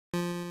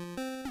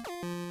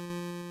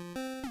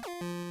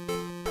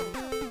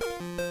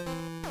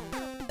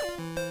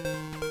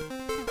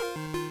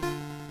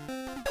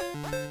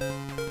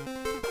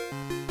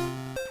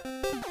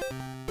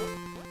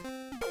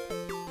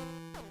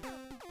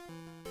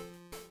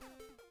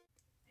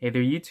Hey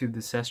there YouTube,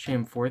 this is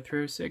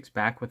sjm4306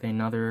 back with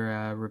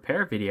another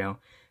repair video.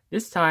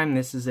 This time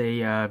this is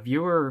a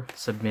viewer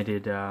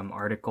submitted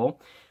article.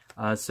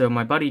 So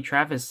my buddy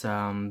Travis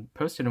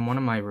posted in one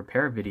of my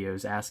repair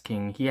videos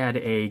asking, he had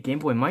a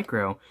Gameboy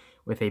Micro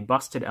with a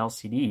busted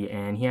LCD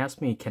and he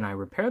asked me, can I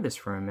repair this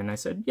for him? And I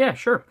said, yeah,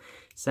 sure.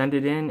 Send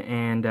it in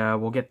and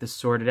we'll get this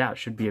sorted out.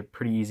 Should be a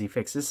pretty easy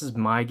fix. This is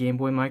my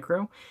Gameboy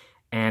Micro.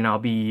 And I'll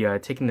be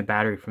taking the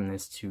battery from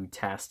this to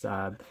test.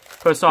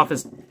 Post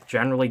office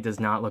generally does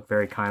not look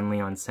very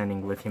kindly on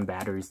sending lithium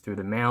batteries through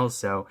the mail,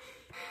 so...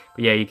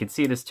 But yeah, you can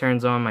see this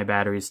turns on, my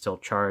battery is still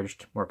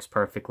charged, works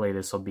perfectly.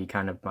 This will be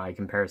kind of my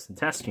comparison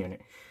test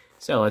unit.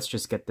 So let's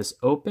just get this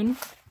open.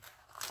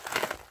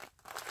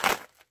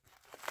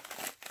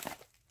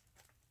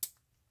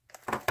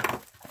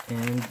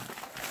 And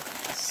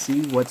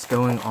see what's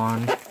going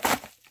on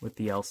with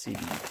the LCD.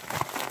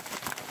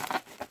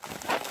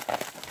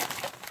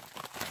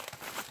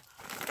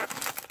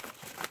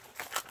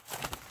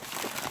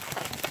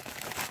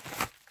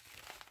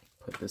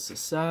 Put this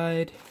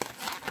aside.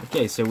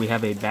 Okay, so we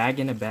have a bag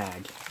in a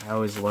bag. I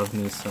always love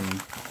me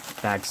some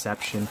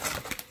bagception.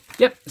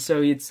 Yep,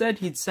 so he'd said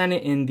he'd sent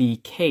it in the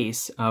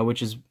case,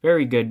 which is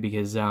very good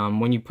because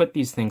when you put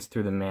these things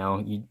through the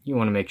mail, you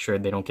want to make sure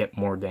they don't get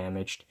more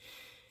damaged.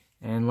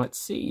 And let's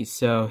see,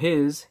 so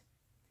his,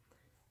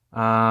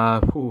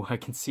 I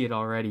can see it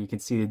already. You can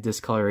see the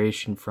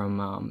discoloration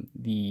from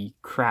the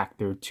crack.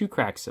 There are two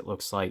cracks, it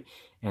looks like,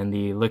 and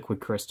the liquid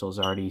crystal is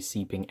already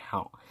seeping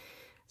out.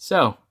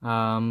 So,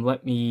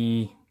 let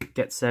me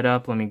get set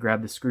up, let me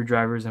grab the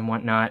screwdrivers and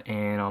whatnot,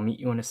 and I'll meet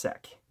you in a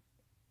sec.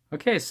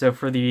 Okay, so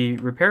for the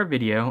repair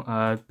video,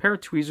 a pair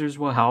of tweezers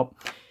will help.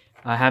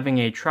 Having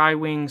a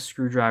tri-wing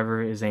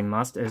screwdriver is a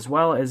must, as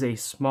well as a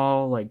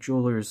small, like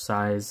jeweler's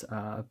size,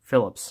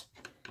 Phillips.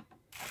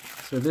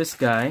 So this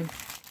guy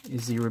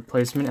is the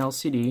replacement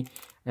LCD,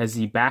 as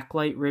the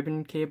backlight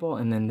ribbon cable,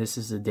 and then this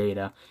is the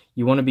data.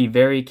 You want to be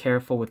very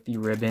careful with the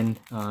ribbon.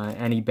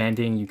 Any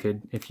bending, you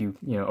could, if you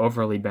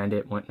overly bend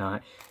it,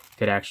 whatnot,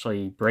 could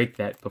actually break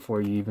that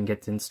before you even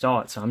get to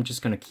install it. So I'm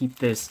just going to keep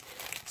this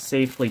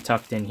safely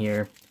tucked in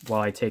here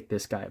while I take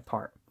this guy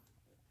apart.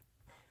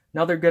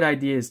 Another good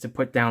idea is to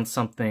put down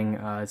something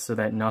so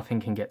that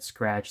nothing can get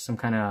scratched, some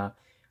kind of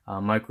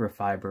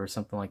microfiber or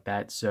something like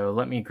that. So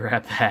let me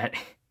grab that.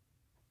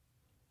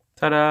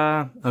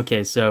 Ta-da!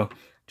 Okay, so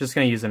just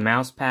going to use a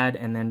mouse pad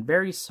and then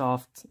very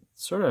soft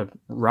sort of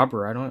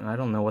rubber. I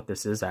don't know what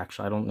this is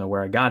actually. I don't know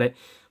where I got it,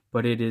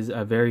 but it is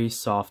a very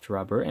soft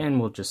rubber, and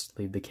we'll just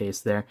leave the case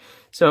there.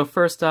 So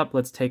first up,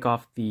 let's take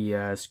off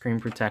the screen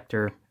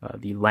protector,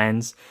 the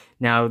lens.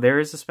 Now there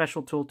is a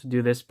special tool to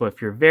do this, but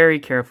if you're very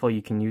careful,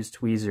 you can use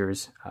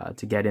tweezers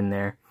to get in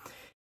there.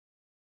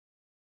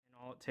 And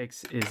all it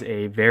takes is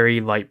a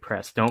very light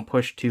press. Don't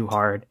push too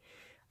hard.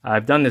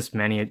 I've done this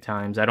many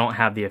times. I don't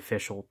have the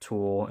official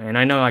tool, and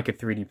I know I could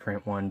 3D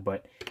print one,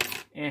 but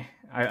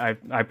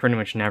I pretty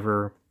much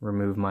never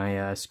remove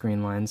my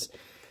screen lens.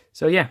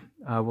 So yeah,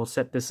 we'll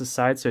set this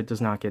aside so it does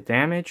not get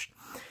damaged.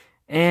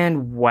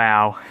 And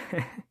wow,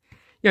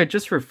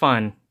 just for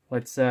fun,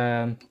 let's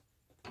get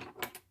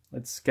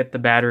the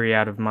battery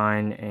out of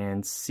mine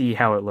and see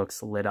how it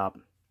looks lit up.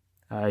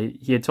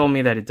 He had told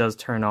me that it does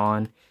turn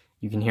on.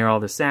 You can hear all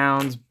the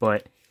sounds,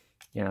 but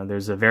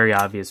there's a very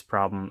obvious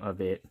problem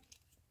of it.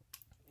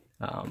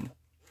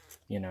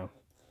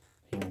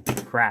 Being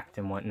cracked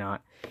and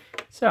whatnot.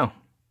 So,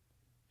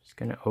 just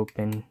gonna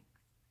open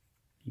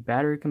the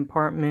battery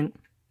compartment.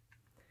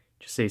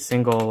 Just a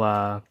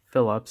single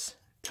Phillips,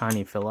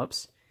 tiny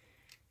Phillips,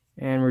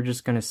 and we're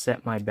just gonna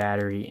set my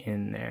battery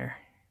in there.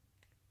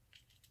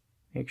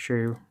 Make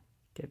sure you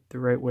get the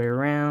right way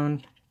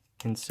around,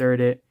 insert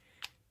it,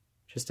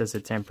 just as a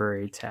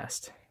temporary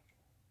test.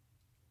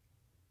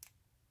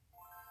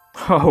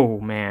 Oh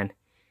man.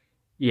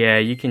 Yeah,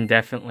 you can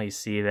definitely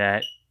see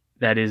that.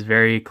 That is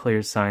very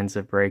clear signs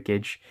of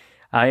breakage.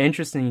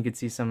 Interesting, you can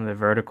see some of the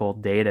vertical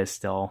data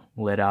still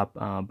lit up,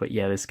 but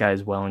yeah, this guy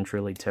is well and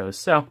truly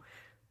toast. So,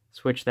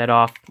 switch that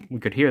off.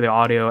 We could hear the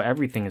audio,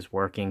 everything is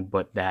working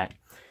but that.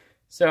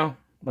 So,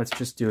 let's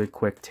just do a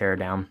quick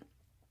teardown.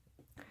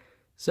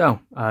 So,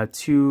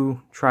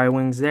 2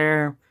 tri-wings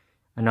there,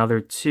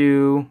 another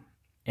 2,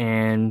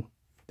 and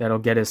that'll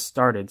get us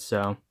started.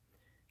 So,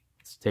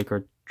 let's take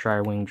our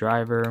tri-wing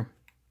driver.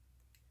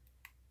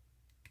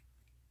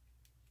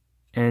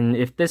 And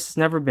if this has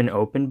never been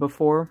opened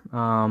before,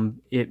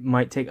 it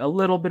might take a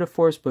little bit of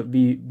force, but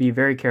be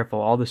very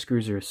careful. All the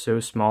screws are so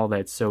small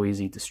that it's so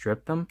easy to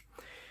strip them.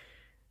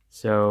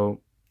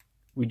 So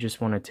we just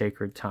want to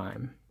take our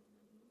time.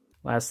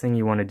 Last thing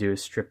you want to do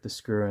is strip the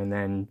screw, and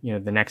then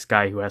the next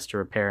guy who has to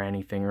repair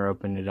anything or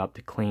open it up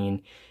to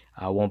clean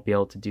won't be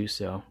able to do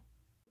so.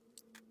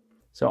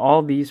 So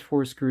all these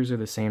 4 screws are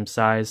the same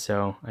size,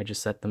 so I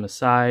just set them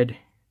aside.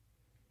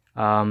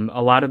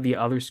 A lot of the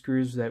other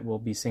screws that we'll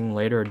be seeing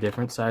later are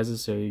different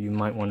sizes, so you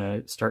might want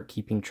to start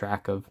keeping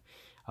track of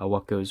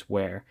what goes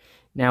where.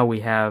 Now we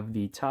have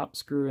the top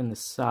screw and the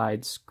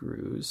side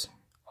screws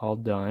all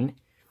done,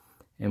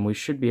 and we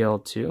should be able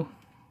to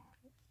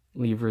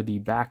lever the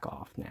back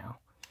off now.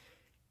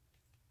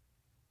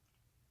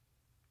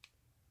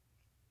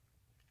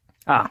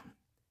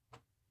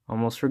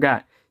 Almost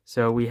forgot.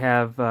 So we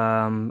have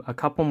a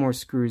couple more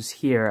screws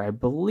here. I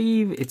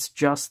believe it's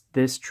just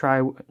this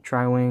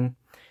tri-wing,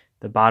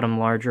 the bottom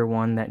larger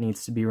one that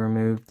needs to be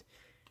removed.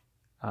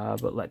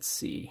 But let's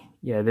see.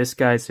 Yeah, this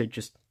guy, so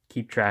just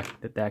keep track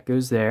that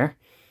goes there.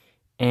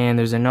 And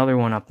there's another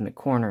one up in the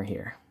corner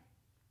here.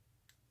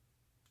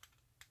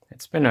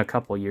 It's been a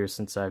couple years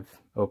since I've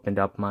opened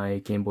up my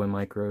Game Boy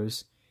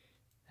Micros.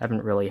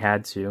 Haven't really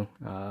had to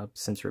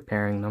since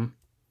repairing them.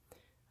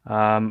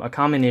 A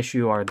common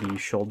issue are the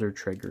shoulder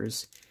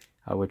triggers,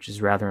 which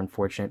is rather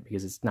unfortunate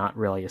because it's not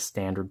really a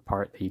standard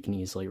part that you can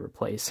easily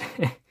replace.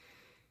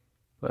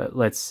 But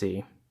let's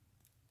see.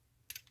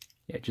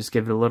 Yeah, just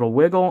give it a little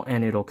wiggle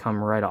and it'll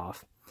come right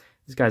off.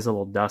 This guy's a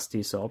little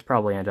dusty, so I'll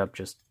probably end up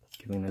just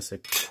giving this a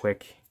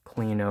quick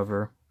clean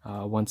over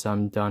once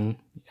I'm done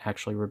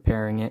actually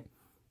repairing it.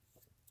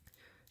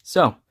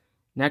 So,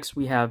 next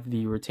we have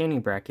the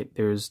retaining bracket.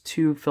 There's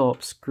 2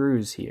 Phillips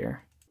screws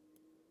here.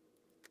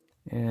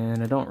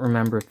 And I don't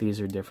remember if these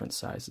are different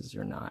sizes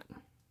or not.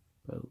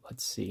 But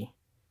let's see.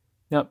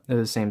 Nope, they're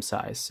the same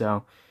size.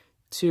 So,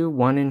 2,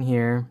 1 in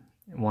here,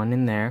 1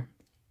 in there.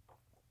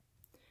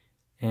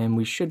 And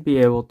we should be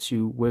able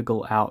to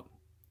wiggle out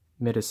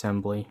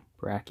mid-assembly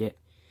bracket.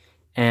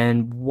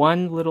 And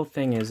one little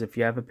thing is, if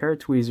you have a pair of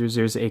tweezers,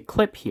 there's a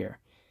clip here.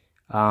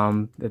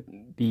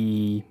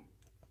 The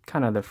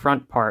kind of the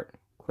front part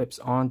clips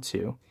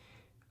onto.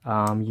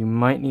 You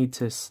might need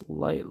to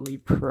slightly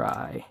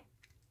pry.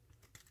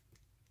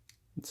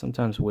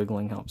 Sometimes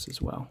wiggling helps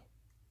as well.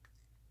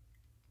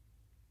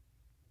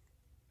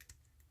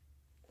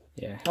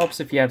 Yeah, helps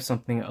if you have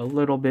something a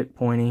little bit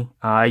pointy.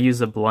 I use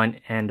the blunt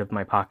end of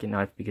my pocket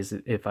knife because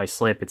if I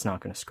slip, it's not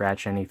going to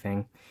scratch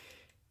anything.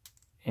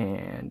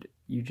 And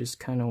you just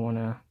kind of want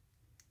to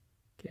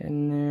get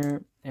in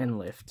there and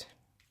lift.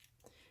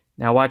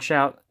 Now watch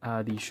out,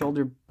 the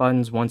shoulder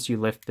buttons, once you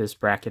lift this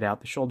bracket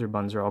out, the shoulder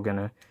buttons are all going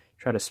to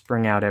try to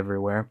spring out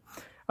everywhere.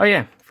 Oh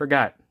yeah,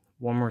 forgot.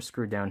 One more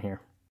screw down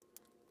here.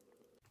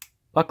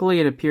 Luckily,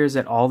 it appears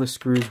that all the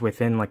screws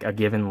within like a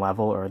given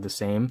level are the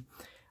same.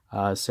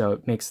 So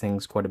it makes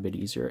things quite a bit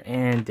easier.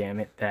 And damn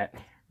it, that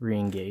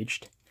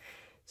re-engaged.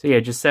 So yeah,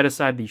 just set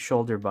aside the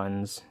shoulder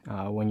buttons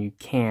when you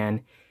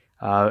can.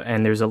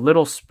 And there's a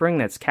little spring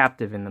that's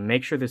captive in them.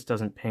 Make sure this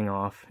doesn't ping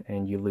off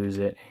and you lose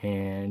it.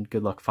 And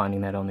good luck finding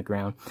that on the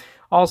ground.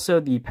 Also,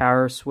 the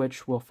power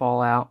switch will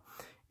fall out.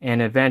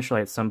 And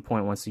eventually, at some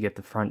point, once you get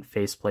the front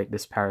faceplate,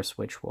 this power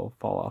switch will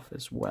fall off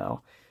as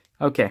well.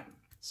 Okay,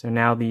 so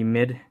now the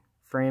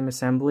mid-frame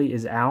assembly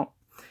is out.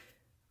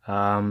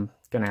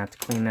 Gonna have to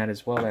clean that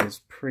as well. That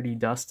is pretty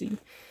dusty.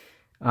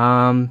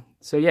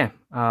 So yeah,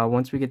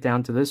 once we get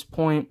down to this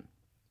point,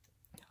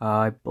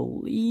 I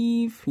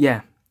believe,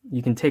 yeah,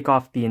 you can take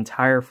off the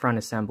entire front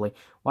assembly.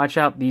 Watch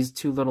out, these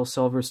 2 little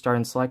silver start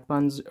and select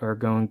buttons are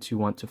going to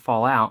want to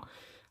fall out.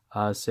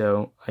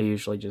 So I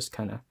usually just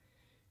kind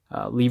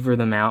of lever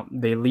them out.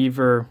 They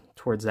lever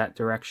towards that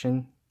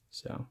direction,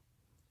 so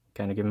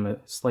kind of give them a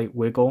slight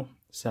wiggle,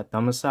 set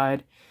them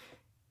aside.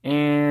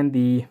 And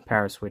the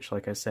power switch,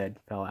 like I said,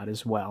 fell out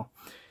as well.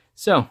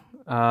 So,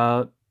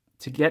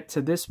 to get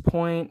to this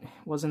point,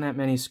 wasn't that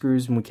many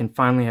screws, and we can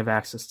finally have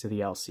access to the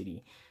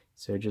LCD.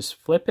 So just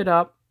flip it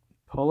up,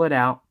 pull it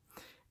out,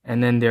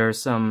 and then there are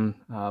some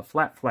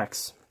flat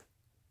flex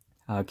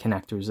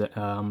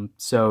connectors.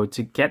 So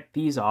to get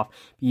these off,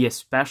 be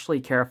especially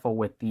careful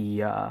with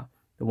the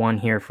one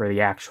here for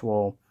the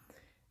actual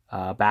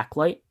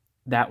backlight.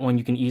 That one,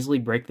 you can easily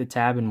break the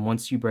tab, and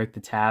once you break the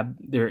tab,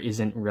 there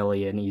isn't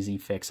really an easy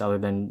fix other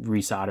than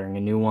resoldering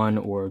a new one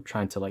or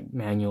trying to like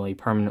manually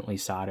permanently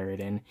solder it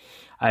in.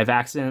 I've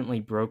accidentally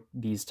broke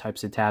these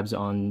types of tabs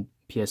on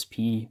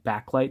PSP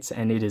backlights,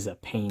 and it is a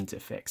pain to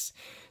fix.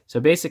 So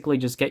basically,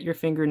 just get your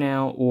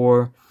fingernail,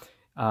 or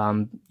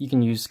you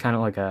can use kind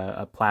of like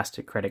a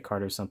plastic credit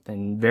card or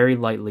something. Very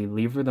lightly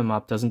lever them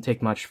up. Doesn't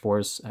take much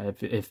force.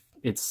 If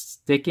it's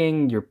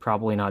sticking, you're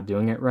probably not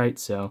doing it right.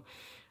 So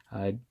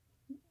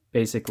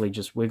basically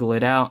just wiggle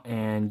it out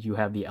and you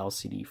have the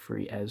LCD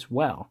free as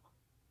well.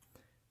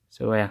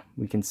 So yeah,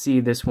 we can see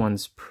this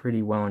one's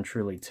pretty well and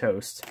truly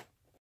toast.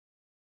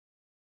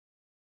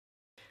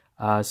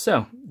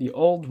 So the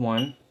old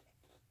one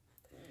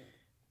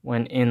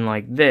went in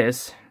like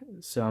this,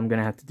 so I'm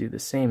gonna have to do the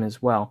same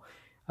as well.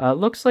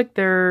 Looks like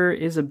there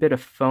is a bit of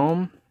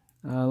foam.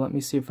 Let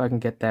me see if I can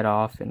get that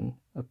off and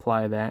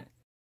apply that.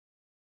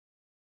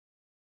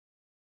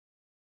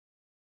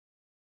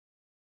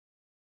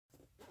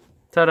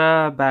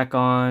 Ta-da, back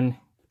on,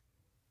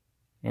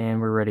 and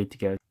we're ready to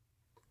go.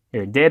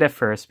 Here, data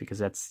first, because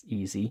that's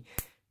easy.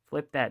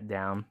 Flip that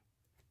down.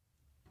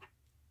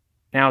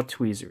 Now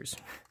tweezers.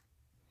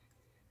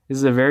 This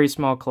is a very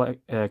small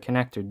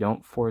connector,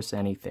 don't force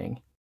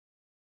anything.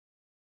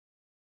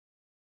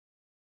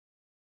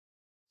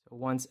 So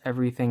once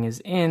everything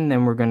is in,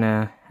 then we're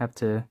gonna have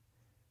to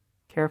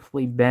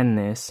carefully bend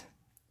this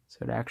so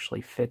it actually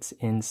fits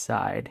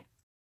inside.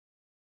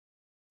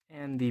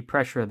 And the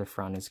pressure of the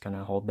front is going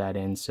to hold that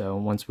in, so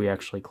once we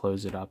actually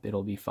close it up,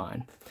 it'll be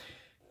fine.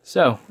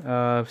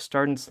 So,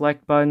 start and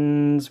select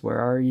buttons. Where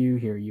are you?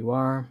 Here you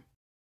are.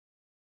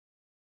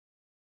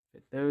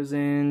 Fit those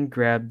in.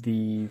 Grab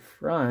the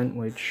front,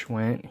 which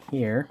went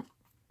here.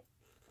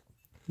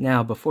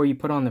 Now, before you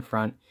put on the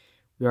front,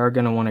 we are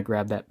going to want to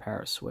grab that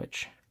power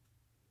switch.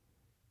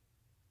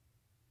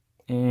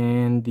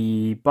 And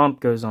the bump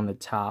goes on the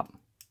top.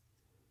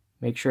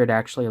 Make sure it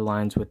actually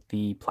aligns with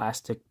the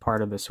plastic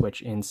part of the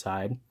switch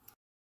inside.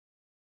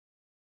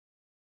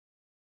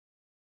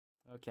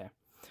 Okay,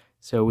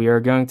 so we are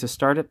going to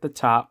start at the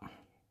top.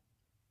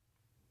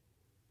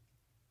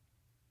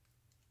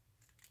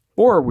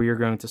 Or we are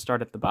going to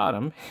start at the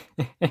bottom.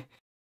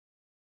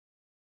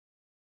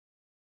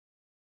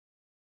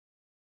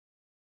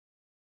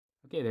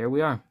 Okay, there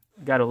we are.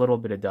 Got a little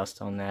bit of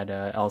dust on that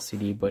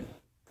LCD, but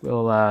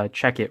we'll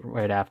check it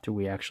right after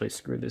we actually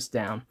screw this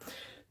down.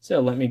 So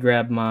let me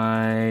grab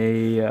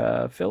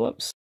my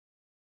Phillips,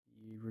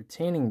 the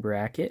retaining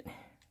bracket.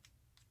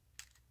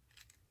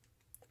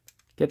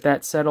 Get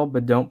that settled,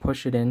 but don't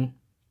push it in.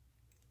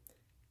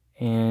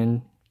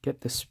 And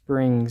get the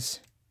springs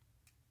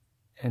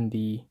and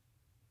the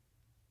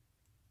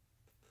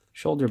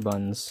shoulder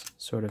buns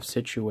sort of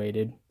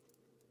situated.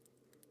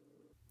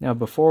 Now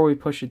before we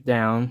push it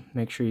down,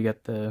 make sure you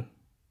get the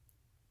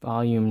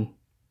volume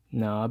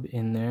knob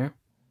in there.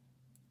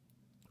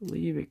 I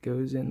believe it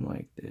goes in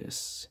like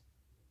this.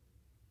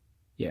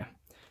 Yeah,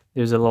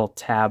 there's a little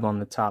tab on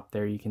the top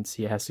there. You can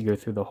see it has to go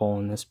through the hole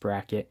in this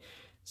bracket.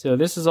 So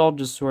this is all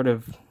just sort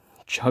of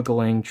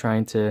juggling,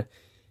 trying to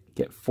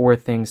get 4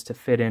 things to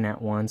fit in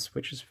at once,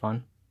 which is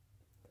fun.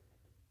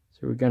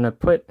 So we're going to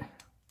put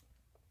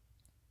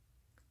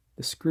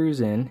the screws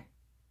in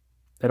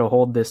that'll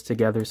hold this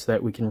together so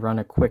that we can run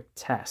a quick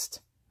test.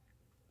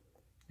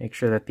 Make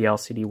sure that the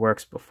LCD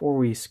works before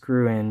we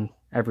screw in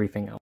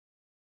everything else.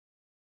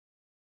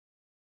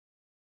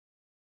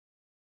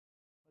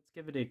 Let's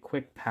give it a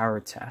quick power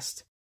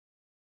test.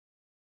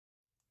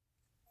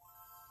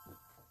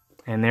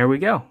 And there we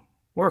go.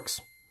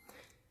 Works.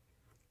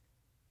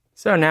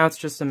 So now it's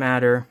just a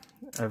matter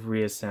of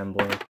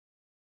reassembly.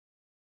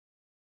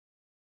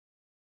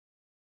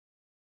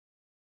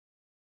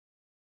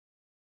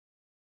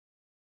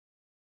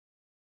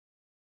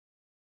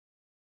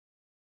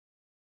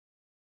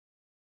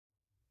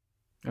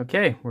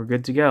 Okay, we're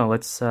good to go.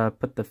 Let's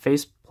put the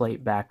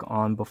faceplate back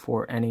on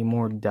before any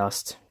more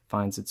dust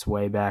finds its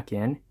way back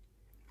in.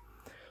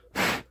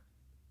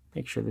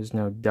 Make sure there's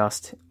no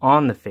dust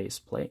on the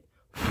faceplate.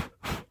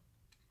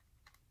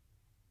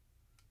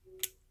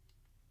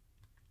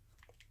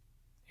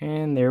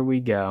 And there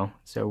we go.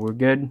 So we're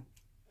good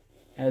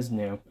as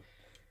new.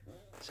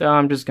 So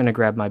I'm just going to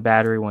grab my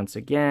battery once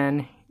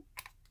again.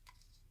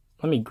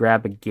 Let me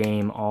grab a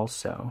game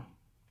also,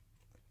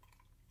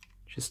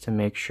 just to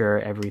make sure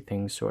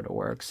everything sort of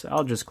works.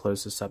 I'll just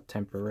close this up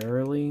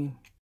temporarily.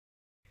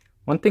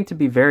 One thing to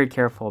be very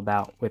careful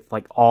about with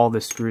like all the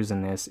screws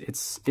in this,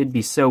 it'd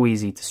be so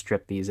easy to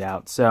strip these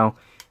out. So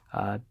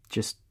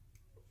just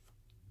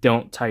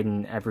don't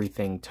tighten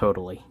everything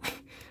totally.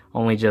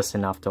 Only just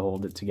enough to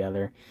hold it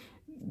together.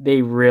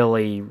 They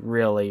really,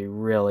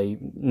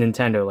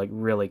 Nintendo like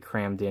really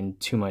crammed in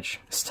too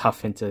much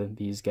stuff into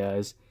these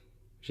guys,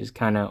 which is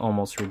kind of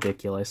almost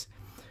ridiculous.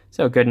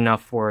 So good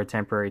enough for a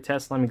temporary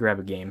test. Let me grab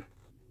a game.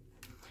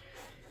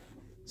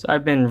 So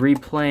I've been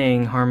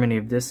replaying Harmony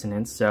of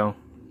Dissonance, so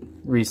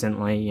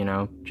recently, you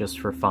know,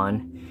 just for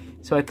fun.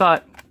 So I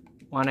thought,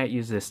 why not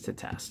use this to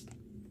test?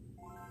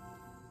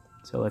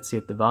 So let's see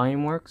if the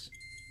volume works.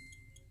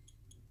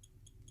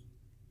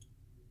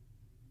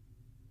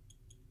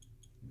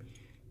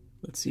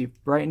 Let's see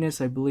if brightness,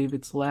 I believe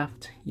it's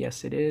left.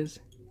 Yes, it is.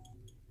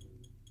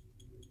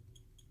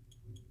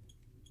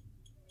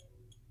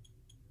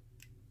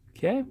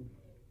 Okay.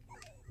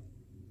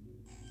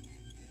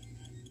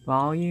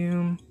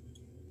 Volume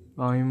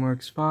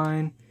works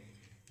fine.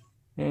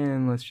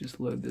 And let's just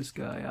load this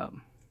guy up.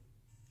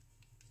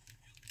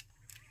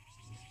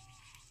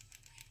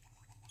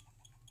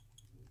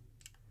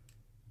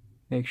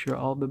 Make sure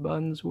all the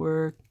buttons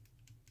work.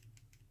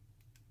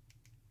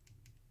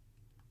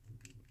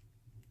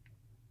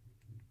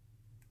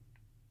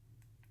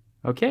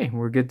 Okay,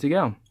 we're good to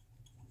go.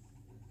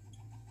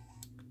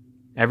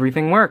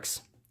 Everything works.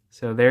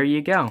 So there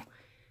you go.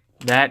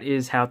 That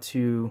is how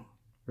to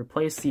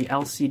replace the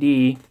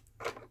LCD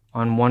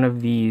on one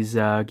of these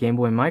Game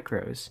Boy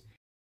Micros.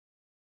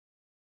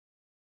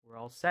 We're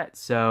all set.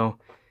 So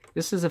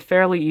this is a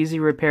fairly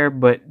easy repair,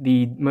 but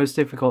the most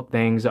difficult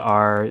things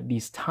are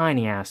these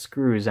tiny ass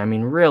screws. I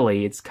mean,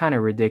 really, it's kind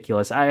of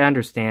ridiculous. I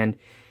understand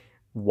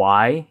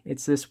why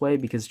it's this way,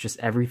 because just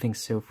everything's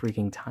so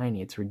freaking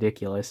tiny. It's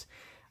ridiculous.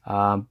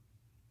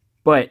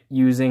 But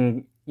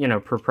using, you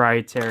know,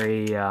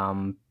 proprietary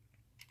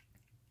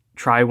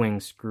tri-wing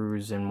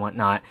screws and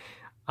whatnot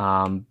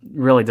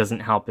really doesn't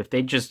help. If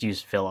they just use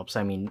Phillips,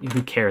 I mean,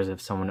 who cares if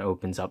someone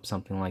opens up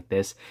something like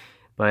this?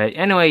 But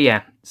anyway,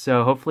 yeah,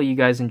 so hopefully you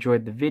guys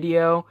enjoyed the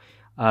video.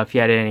 If you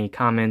had any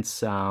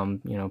comments, you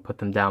know, put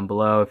them down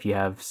below. If you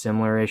have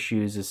similar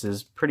issues, this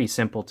is pretty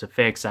simple to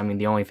fix. I mean,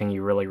 the only thing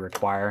you really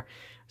require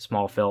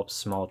small Phillips,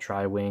 small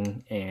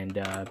tri-wing, and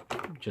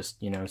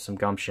just, you know, some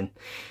gumption.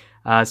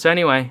 So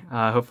anyway,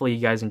 hopefully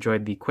you guys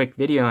enjoyed the quick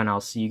video, and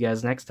I'll see you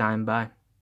guys next time. Bye.